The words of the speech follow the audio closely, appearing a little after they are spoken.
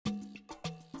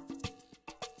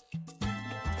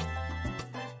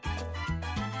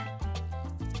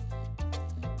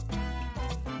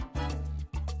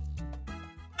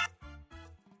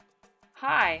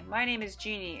Hi, my name is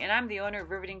Jeanie and I'm the owner of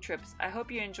Riveting Trips. I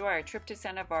hope you enjoy our trip to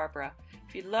Santa Barbara.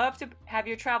 If you'd love to have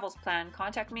your travels planned,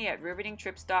 contact me at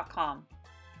rivetingtrips.com.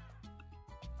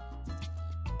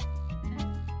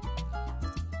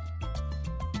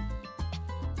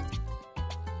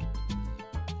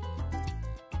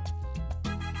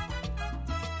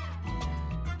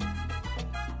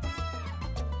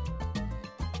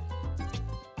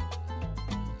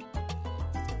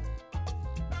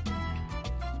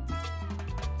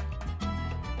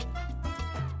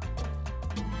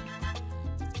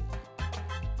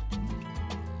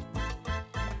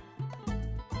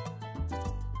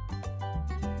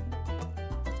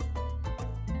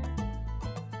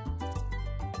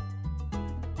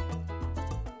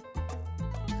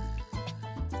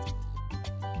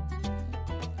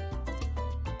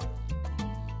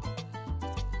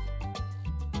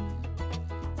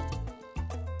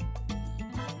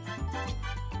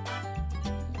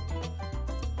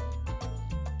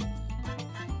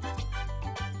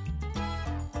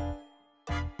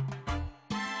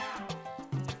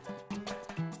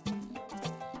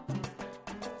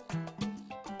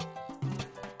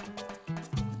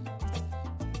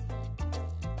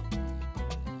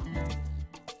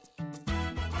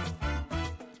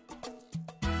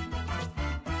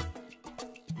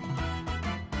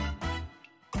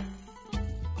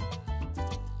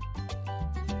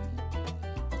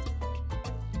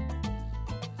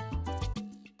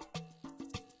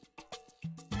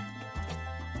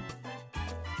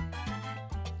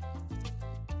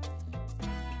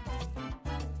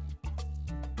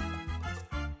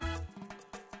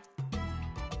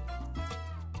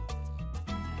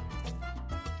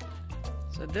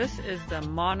 So this is the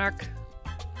Monarch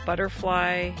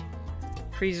Butterfly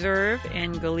Preserve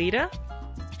in Goleta.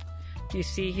 You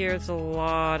see here it's a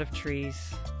lot of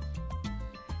trees.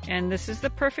 And this is the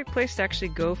perfect place to actually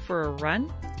go for a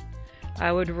run.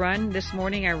 I would run, this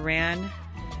morning I ran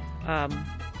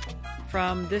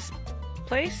from this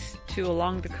place to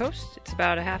along the coast. It's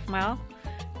about a half mile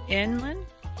inland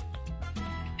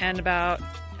and about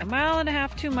a mile and a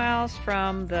half, 2 miles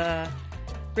from the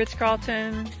Ritz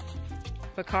Carlton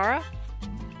Bacara,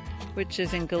 which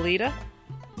is in Goleta.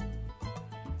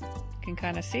 You can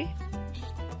kind of see.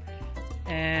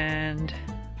 And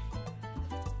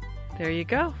there you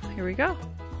go. Here we go.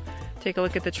 Take a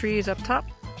look at the trees up top.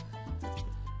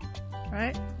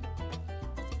 Right?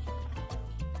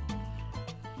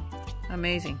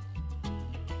 Amazing.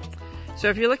 So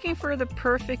if you're looking for the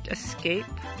perfect escape,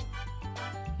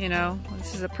 you know,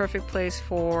 this is a perfect place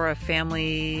for a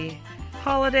family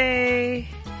holiday,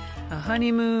 a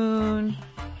honeymoon.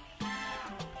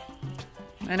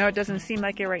 I know it doesn't seem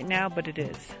like it right now, but it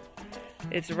is.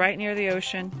 It's right near the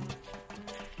ocean.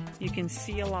 You can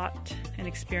see a lot and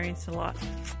experience a lot.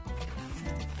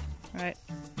 Right?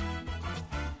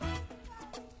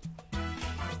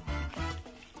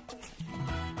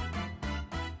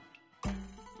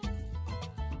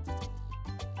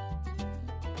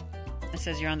 It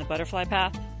says you're on the butterfly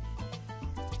path.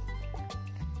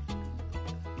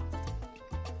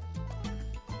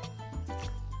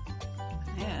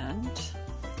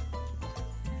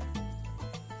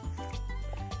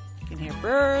 You can hear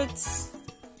birds.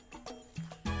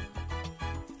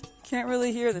 Can't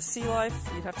really hear the sea life.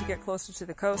 You'd have to get closer to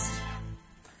the coast.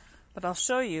 But I'll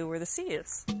show you where the sea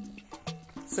is.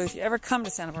 So if you ever come to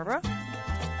Santa Barbara,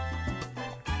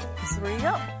 this is where you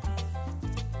go.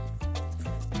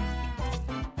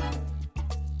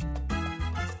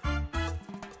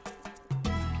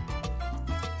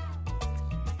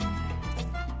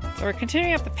 So we're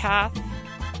continuing up the path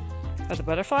of the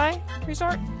butterfly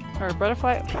resort, or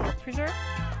butterfly preserve.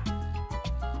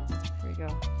 Here we go.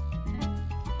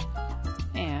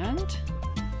 And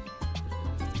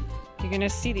you're gonna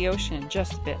see the ocean in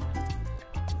just a bit.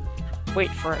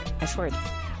 Wait for it, I swear it's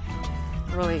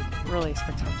really, really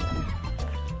spectacular.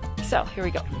 So here we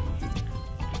go.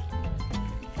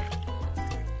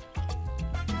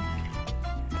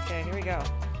 Okay, here we go.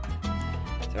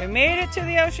 So we made it to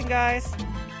the ocean, guys.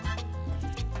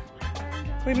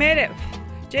 We made it.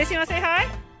 Jason, you want to say hi?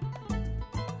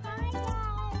 Hi,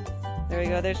 guys. There we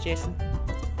go. There's Jason.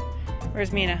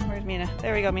 Where's Mina? Where's Mina?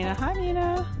 There we go, Mina. Hi,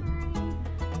 Mina.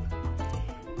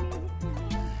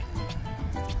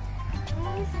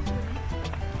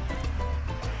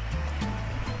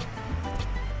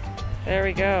 There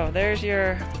we go. There's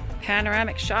your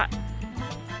panoramic shot.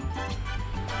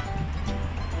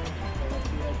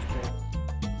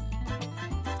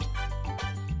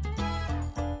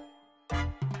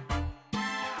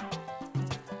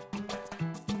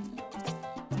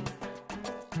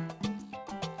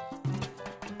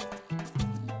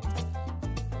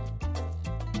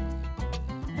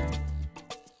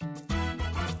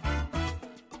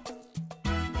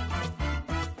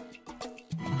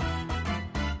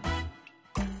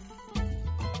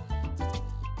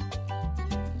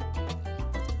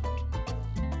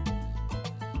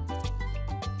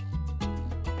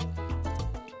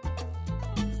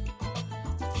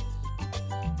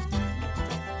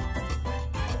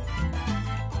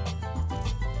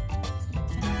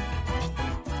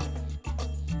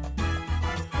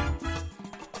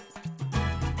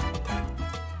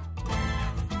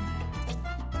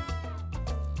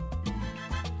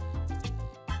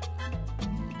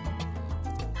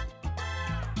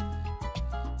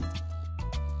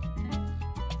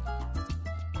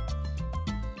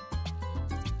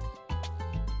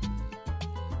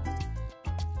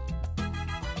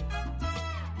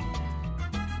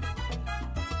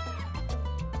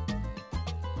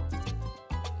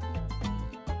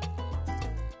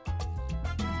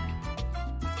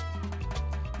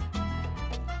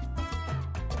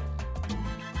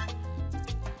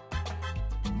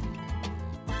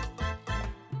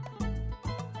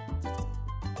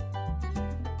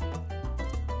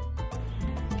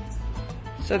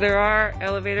 So there are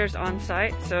elevators on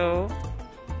site, so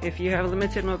if you have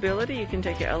limited mobility, you can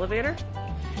take an elevator.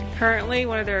 Currently,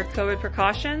 one of their COVID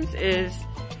precautions is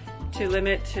to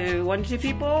limit to 1 to 2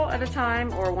 people at a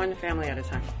time or 1 family at a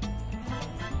time.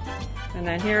 And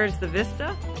then here's the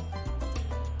vista.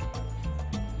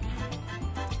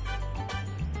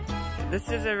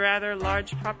 This is a rather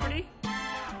large property.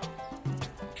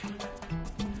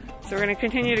 So we're going to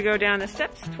continue to go down the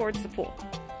steps towards the pool.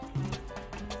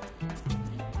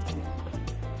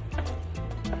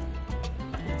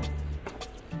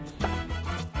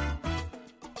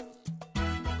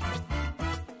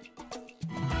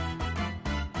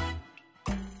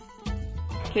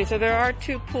 Okay, so there are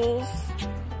 2 pools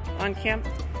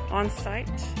on site.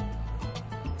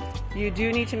 You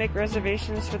do need to make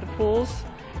reservations for the pools,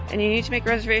 and you need to make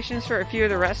reservations for a few of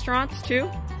the restaurants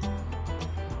too.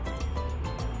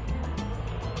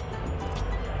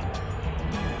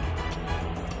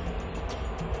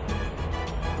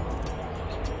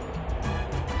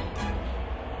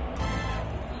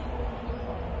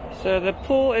 So the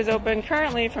pool is open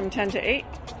currently from 10 to 8.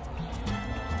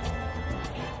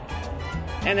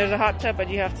 And there's a hot tub, but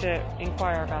you have to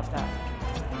inquire about that.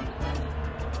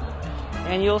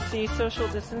 And you'll see social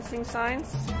distancing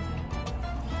signs.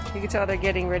 You can tell they're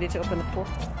getting ready to open the pool.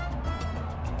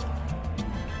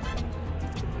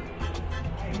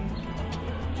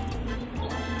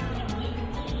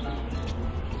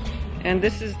 And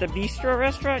this is the bistro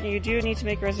restaurant. You do need to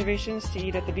make reservations to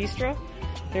eat at the bistro.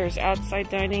 There's outside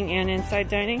dining and inside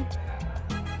dining.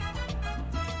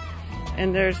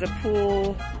 And there's a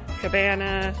pool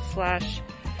cabana slash,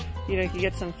 you know, you can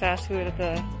get some fast food at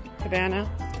the cabana.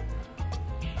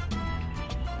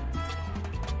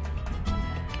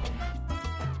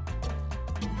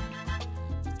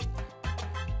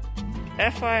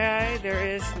 FYI, there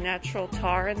is natural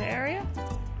tar in the area.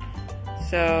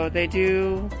 So they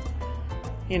do,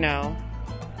 you know,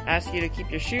 ask you to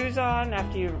keep your shoes on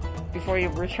before you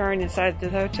return inside the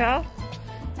hotel.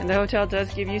 And the hotel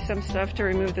does give you some stuff to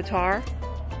remove the tar.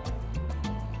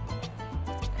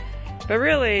 But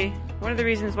really, one of the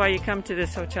reasons why you come to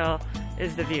this hotel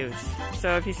is the views.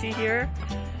 So if you see here,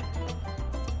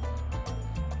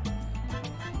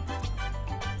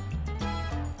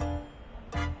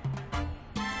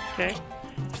 okay,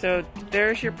 so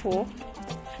there's your pool.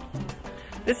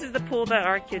 This is the pool that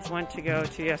our kids went to go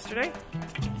to yesterday.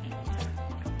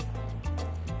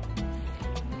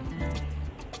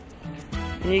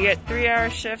 And you get 3-hour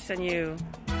shifts, and you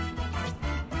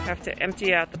have to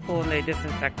empty out the pool and they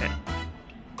disinfect it.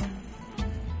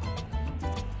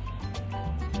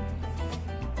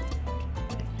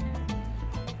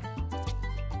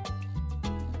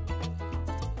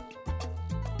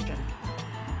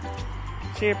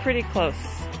 So you're pretty close.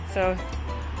 So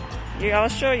I'll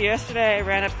show you. Yesterday I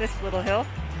ran up this little hill.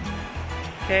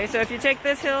 Okay, so if you take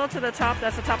this hill to the top,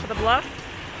 that's the top of the bluff,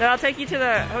 then I'll take you to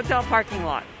the hotel parking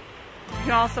lot. You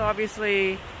can also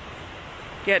obviously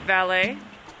get valet.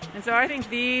 And so I think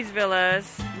these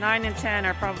villas, 9 and 10,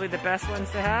 are probably the best ones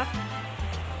to have.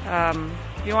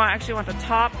 If you actually want the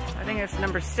top, I think it's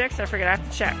number 6. I forget, I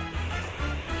have to check.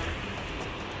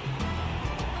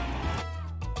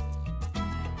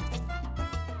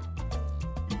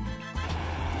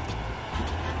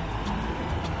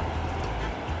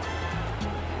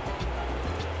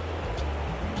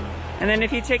 And then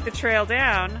if you take the trail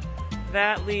down,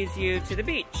 that leads you to the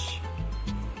beach.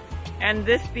 And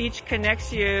this beach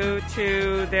connects you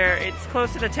to it's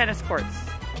close to the tennis courts.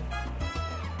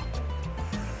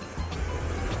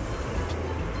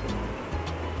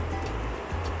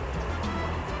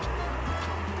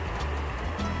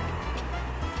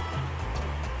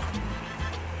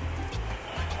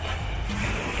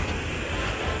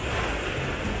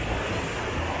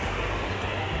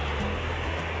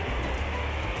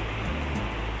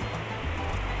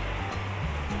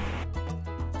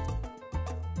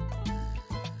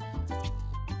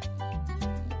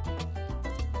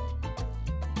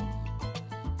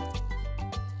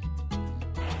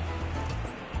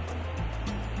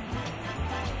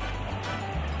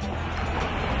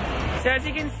 So as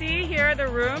you can see, here are the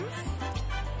rooms.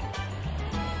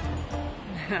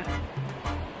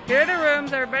 Here are the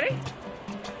rooms, everybody.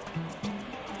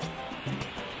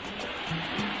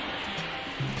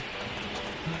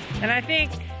 And I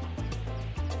think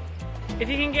if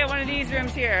you can get one of these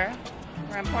rooms here,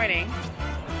 where I'm pointing,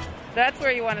 that's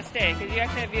where you want to stay, because you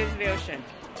actually have views of the ocean.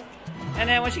 And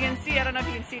then what you can see, I don't know if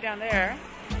you can see down there,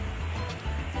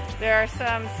 there are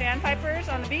some sandpipers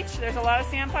on the beach. There's a lot of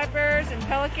sandpipers and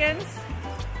pelicans.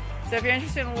 So if you're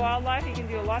interested in wildlife, you can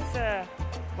do lots of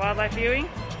wildlife viewing.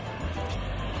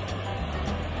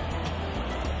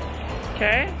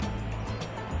 Okay,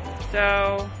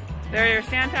 so there your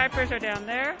sandpipers are down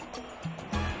there.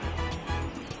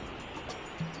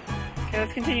 Okay,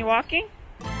 let's continue walking.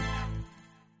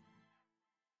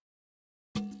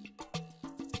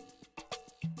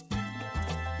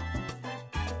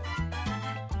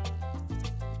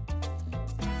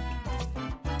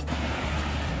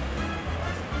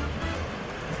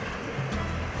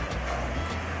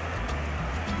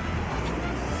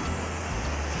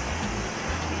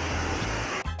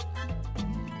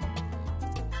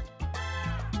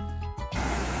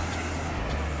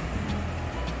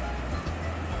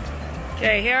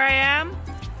 Okay, here I am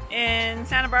in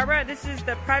Santa Barbara. This is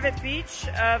the private beach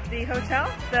of the Hotel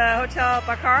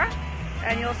Bacara.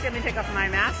 And you'll see me take off my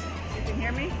mask so you can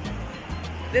hear me.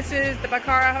 This is the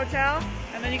Bacara Hotel.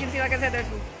 And then you can see, like I said, there's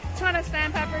a ton of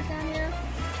sandpipers down here,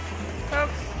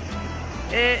 folks.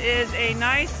 It is a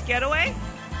nice getaway.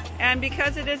 And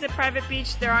because it is a private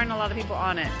beach, there aren't a lot of people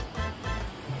on it.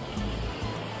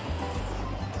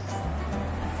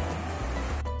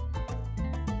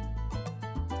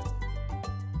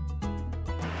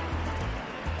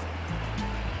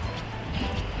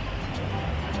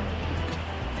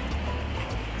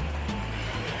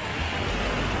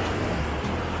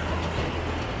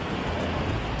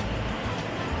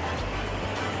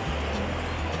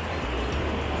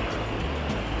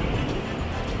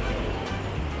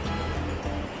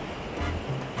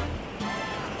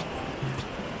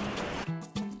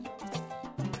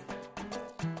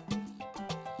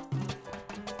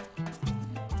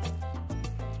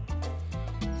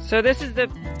 So this is the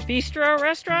bistro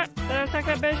restaurant that I was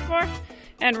talking about before.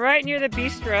 And right near the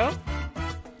bistro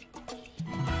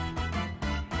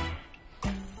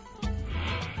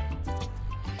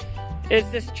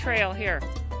is this trail here.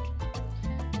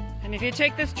 And if you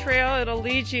take this trail, it'll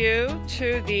lead you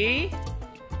to the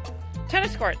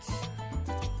tennis courts.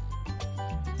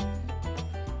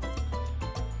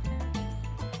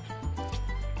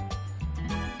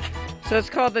 So it's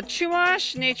called the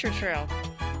Chumash Nature Trail.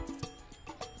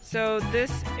 So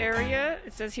this area,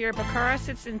 it says here, Bacara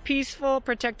sits in peaceful,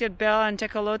 protected Bell and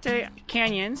Tecolote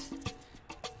canyons,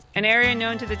 an area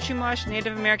known to the Chumash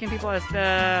Native American people as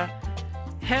the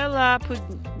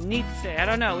Helapudnitse, I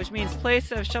don't know, which means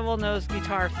place of shovel-nosed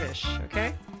guitar fish,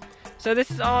 okay? So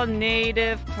this is all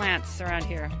native plants around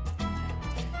here.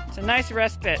 It's a nice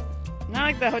respite. Not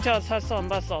like the hotel's hustle and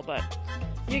bustle, but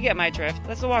you get my drift.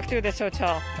 Let's walk through this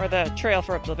hotel, or the trail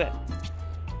for a little bit.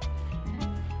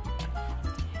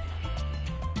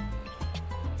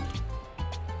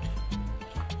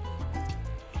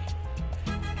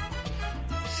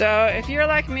 So if you're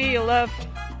like me, you love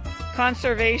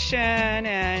conservation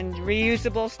and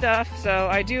reusable stuff. So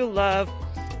I do love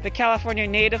the California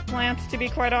native plants, to be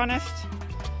quite honest.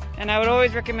 And I would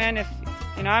always recommend, if,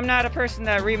 you know, I'm not a person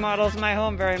that remodels my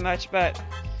home very much, but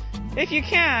if you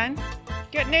can,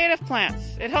 get native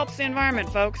plants. It helps the environment,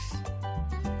 folks.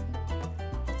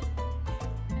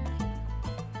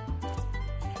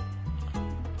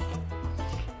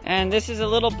 And this is a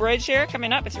little bridge here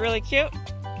coming up. It's really cute.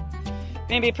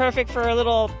 Maybe perfect for a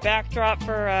little backdrop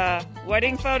for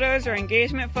wedding photos or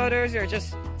engagement photos or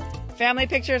just family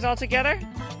pictures all together.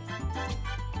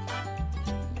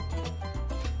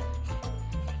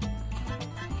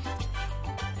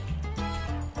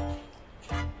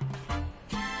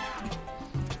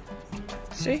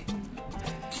 See?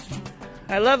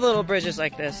 I love little bridges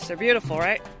like this. They're beautiful,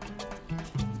 right?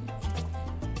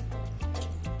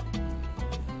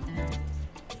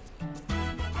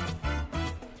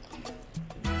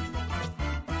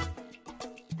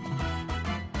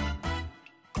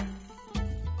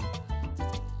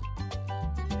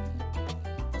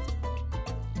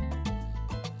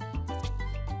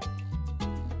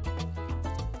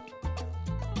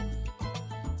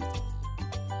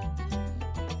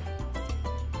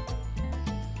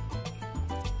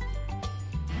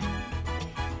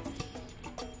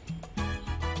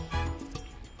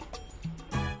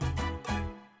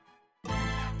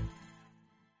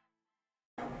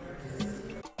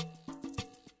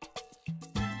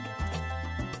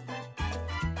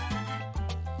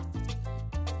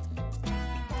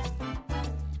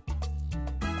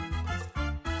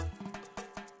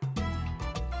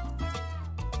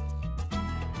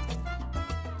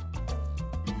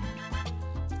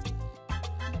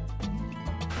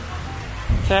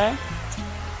 Okay,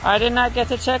 I did not get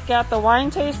to check out the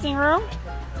wine tasting room.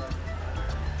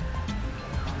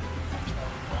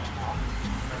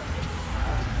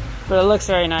 But it looks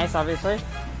very nice, obviously.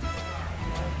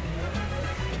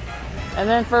 And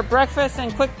then for breakfast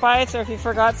and quick bites, or if you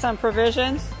forgot some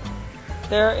provisions,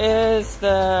 there is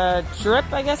the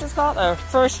drip, I guess it's called, or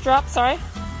first drop, sorry.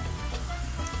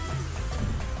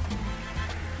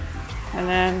 and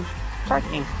then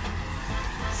parking.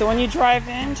 So when you drive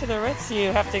into the Ritz,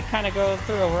 you have to kind of go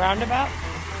through a roundabout.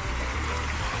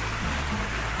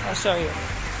 I'll show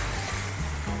you.